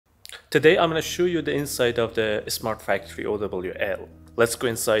Today I'm going to show you the inside of the SmartFactory OWL. Let's go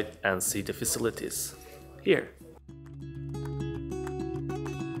inside and see the facilities. Here.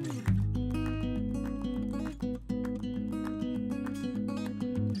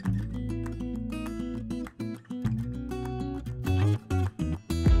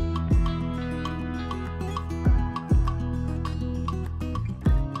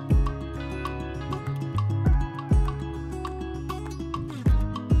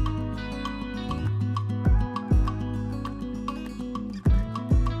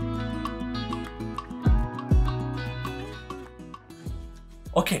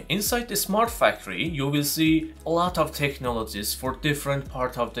 Okay, inside the smart factory, you will see a lot of technologies for different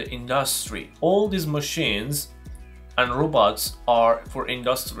parts of the industry. All these machines and robots are for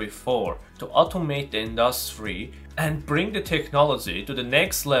Industry 4 to automate the industry and bring the technology to the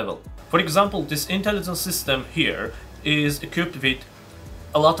next level. For example, this intelligent system here is equipped with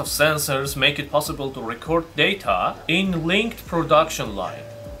a lot of sensors, make it possible to record data in linked production line.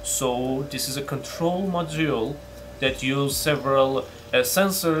 So this is a control module that use several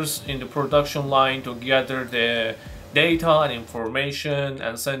sensors in the production line to gather the data and information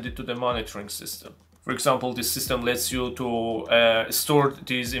and send it to the monitoring system. For example, this system lets you to store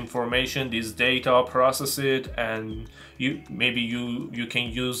this information, this data, process it, and you can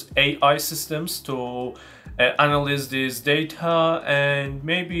use AI systems to analyze this data and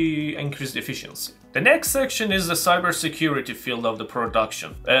maybe increase the efficiency. The next section is the cybersecurity field of the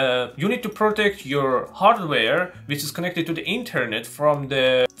production. You need to protect your hardware, which is connected to the internet, from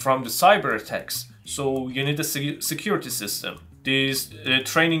the cyber attacks. So you need a security system. This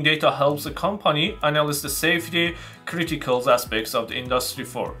training data helps the company analyze the safety critical aspects of the Industry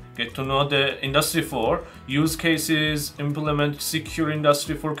 4. Get to know the Industry 4 use cases, implement secure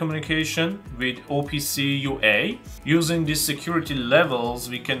Industry 4 communication with OPC UA. Using these security levels,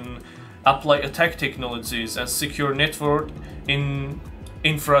 we can apply attack technologies and secure network in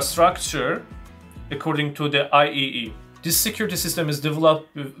infrastructure according to the IEE. This security system is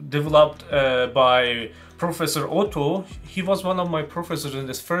developed by Professor Otto. He was one of my professors in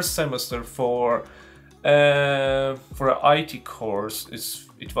this first semester for an IT course.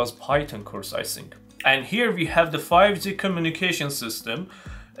 It was Python course, I think. And here we have the 5G communication system,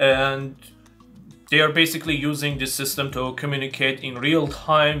 and they are basically using this system to communicate in real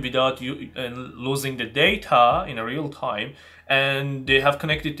time without losing the data in a real time. And they have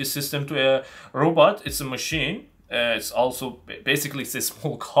connected this system to a robot. It's a machine. It's also basically it's a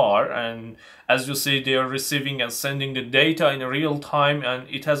small car, and as you see, they are receiving and sending the data in a real time, and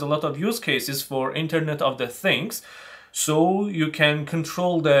it has a lot of use cases for Internet of the Things. So you can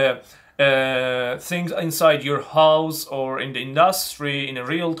control the things inside your house or in the industry in a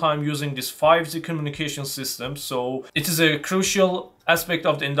real time using this 5G communication system. So it is a crucial aspect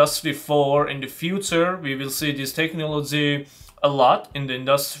of the Industry 4. In the future, we will see this technology a lot in the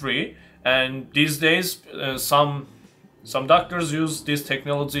industry, and these days some doctors use this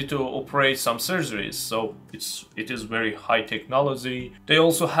technology to operate some surgeries. So it is very high technology. They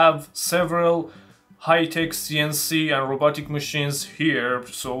also have several high-tech CNC and robotic machines here.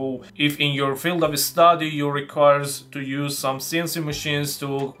 So if in your field of study you require to use some CNC machines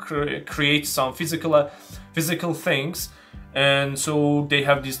to create some physical things, and so they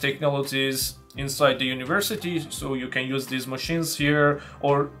have these technologies inside the university, so you can use these machines here.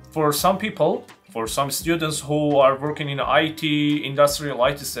 Or for some people, for some students who are working in IT, industrial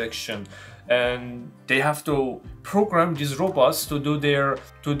IT section, and they have to program these robots to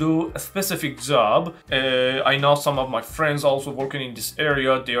do a specific job. I know some of my friends also working in this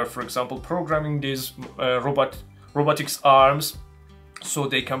area. They are, for example, programming these robotics arms so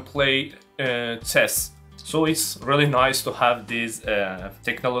they can play chess. So it's really nice to have these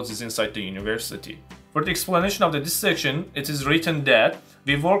technologies inside the university. For the explanation of this section, it is written that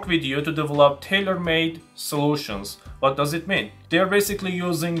we work with you to develop tailor-made solutions. What does it mean? They are basically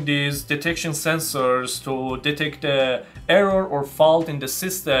using these detection sensors to detect the error or fault in the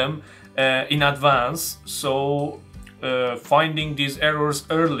system in advance. So finding these errors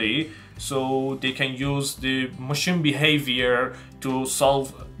early, so they can use the machine behavior to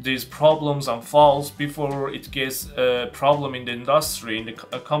solve these problems and faults before it gets a problem in the industry, in the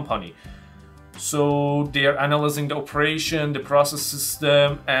company. So they are analyzing the operation, the process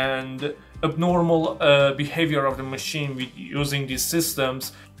system, and abnormal behavior of the machine with using these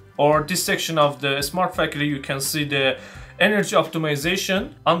systems. Or this section of the smart factory, you can see the energy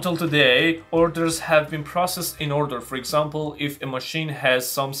optimization. Until today, orders have been processed in order. For example, if a machine has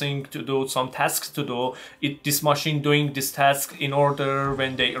something to do, some tasks to do, this machine doing this task in order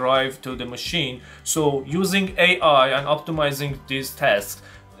when they arrive to the machine. So using AI and optimizing these tasks,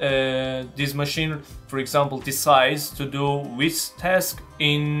 this machine, for example, decides to do which task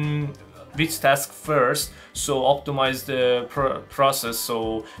first, so optimize the process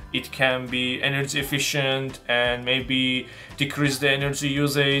so it can be energy efficient and maybe decrease the energy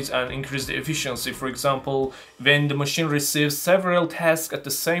usage and increase the efficiency. For example, when the machine receives several tasks at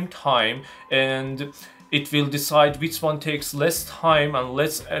the same time, and it will decide which one takes less time and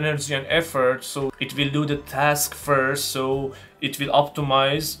less energy and effort, so it will do the task first, so it will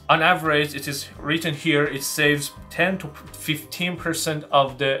optimize. On average, it is written here, it saves 10 to 15%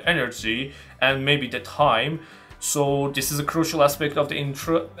 of the energy and maybe the time. So this is a crucial aspect of the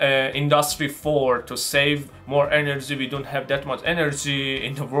industry 4, to save more energy. We don't have that much energy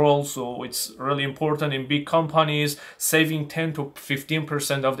in the world, so it's really important in big companies. Saving 10 to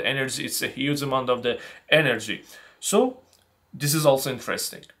 15% of the energy, it's a huge amount of the energy. So this is also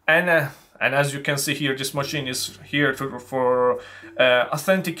interesting. And as you can see here, this machine is here for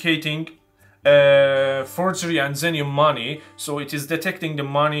authenticating forgery and genuine money. So it is detecting the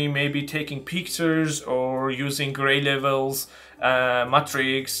money, maybe taking pictures or using gray levels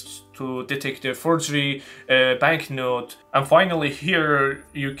matrix to detect the forgery banknote. And finally here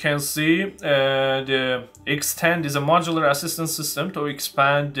you can see the extend is a modular assistance system to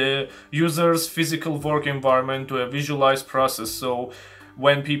expand the user's physical work environment to a visualized process. So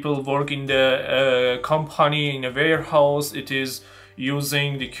when people work in the company, in a warehouse, it is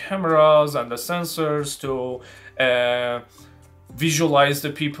using the cameras and the sensors to visualize the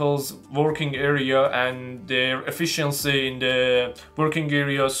people's working area and their efficiency in the working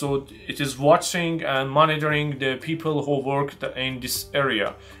area. So it is watching and monitoring the people who work in this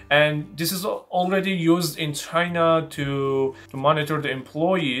area. And this is already used in China to monitor the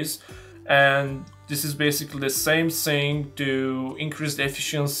employees. And this is basically the same thing to increase the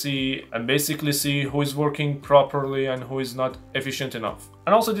efficiency and basically see who is working properly and who is not efficient enough.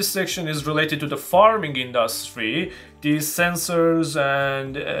 And also this section is related to the farming industry. These sensors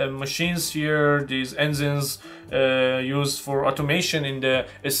and machines here, these engines used for automation in the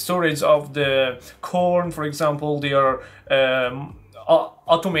storage of the corn, for example, they are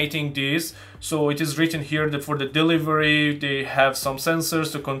automating this. So it is written here that for the delivery they have some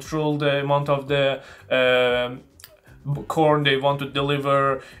sensors to control the amount of the corn they want to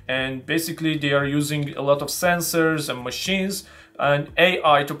deliver, and basically they are using a lot of sensors and machines and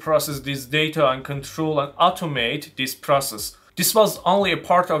AI to process this data and control and automate this process. This was only a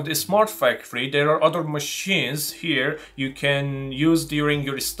part of the smart factory. There are other machines here you can use during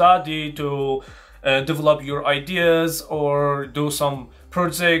your study to develop your ideas or do some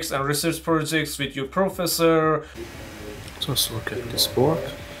projects and research projects with your professor. So let's look at this board.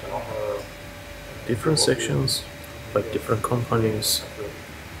 Different sections by different companies.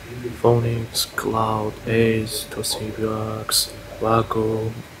 Phonics, Cloud, Ace, Toshiba,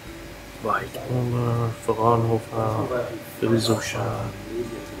 Wago, Weidmuller, Fraunhofer, Philosopher,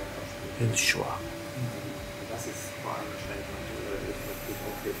 and Schwab.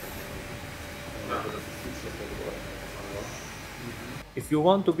 If you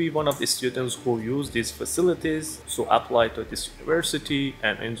want to be one of the students who use these facilities, so apply to this university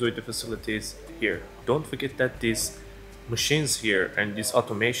and enjoy the facilities here. Don't forget that these machines here and this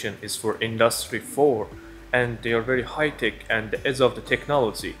automation is for industry 4, and they are very high-tech and the edge of the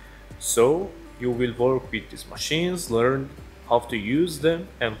technology. So you will work with these machines, learn how to use them,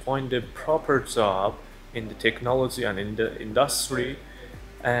 and find the proper job in the technology and in the industry,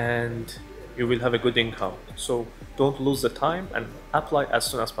 and you will have a good income. So don't lose the time and apply as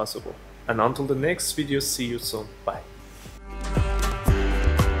soon as possible. And until the next video, see you soon. Bye.